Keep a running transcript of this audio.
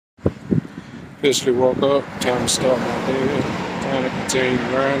Officially woke up. Time to start my day. Time to continue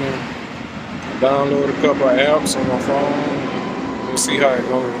grinding. Download a couple of apps on my phone. We'll see how it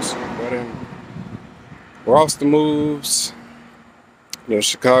goes. But roster moves. The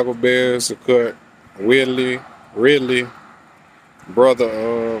Chicago Bears have cut Ridley, brother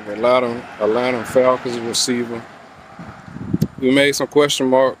of Atlanta Falcons receiver. We made some question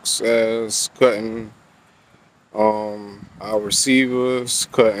marks as cutting our receivers,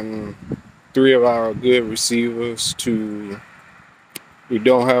 cutting three of our good receivers to we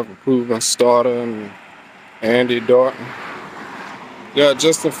don't have a proven starter and Andy Dalton. Got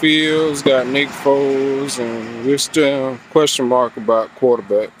Justin Fields, got Nick Foles, and we're still question mark about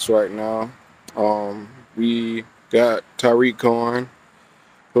quarterbacks right now. We got Tyreek Cohen,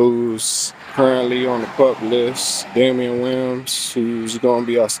 who's currently on the pup list. Damian Williams, who's going to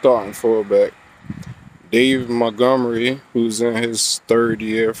be our starting fullback. Dave Montgomery, who's in his third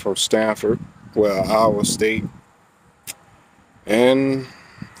year from Stanford, Iowa State. And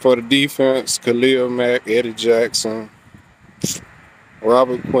for the defense, Khalil Mack, Eddie Jackson,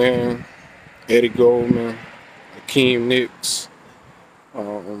 Robert Quinn, Eddie Goldman, Akeem Nicks.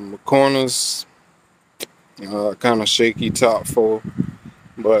 Corners, kind of shaky top four.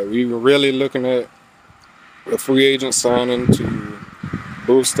 But we were really looking at a free agent signing to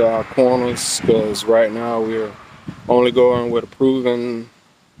boost our corners because right now we're only going with a proven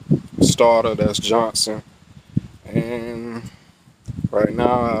starter, that's Johnson. And right now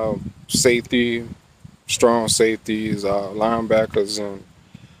our strong safeties, our linebackers and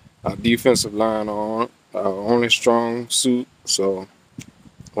our defensive line are our only strong suit. So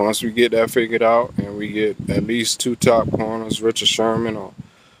once we get that figured out and we get at least two top corners, Richard Sherman, or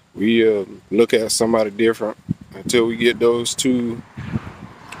we look at somebody different until we get those two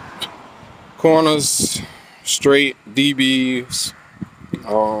corners straight. DBs,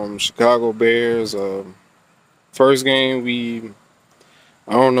 Chicago Bears. First game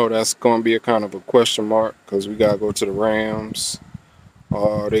I don't know. That's going to be a kind of a question mark because we got to go to the Rams.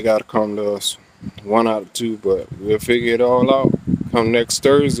 They got to come to us, one out of two, but we'll figure it all out. Come next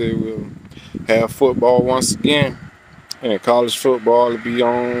Thursday, we'll have football once again. And college football will be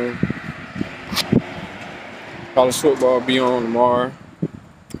on. College football will be on tomorrow.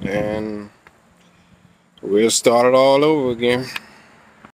 And we'll start it all over again.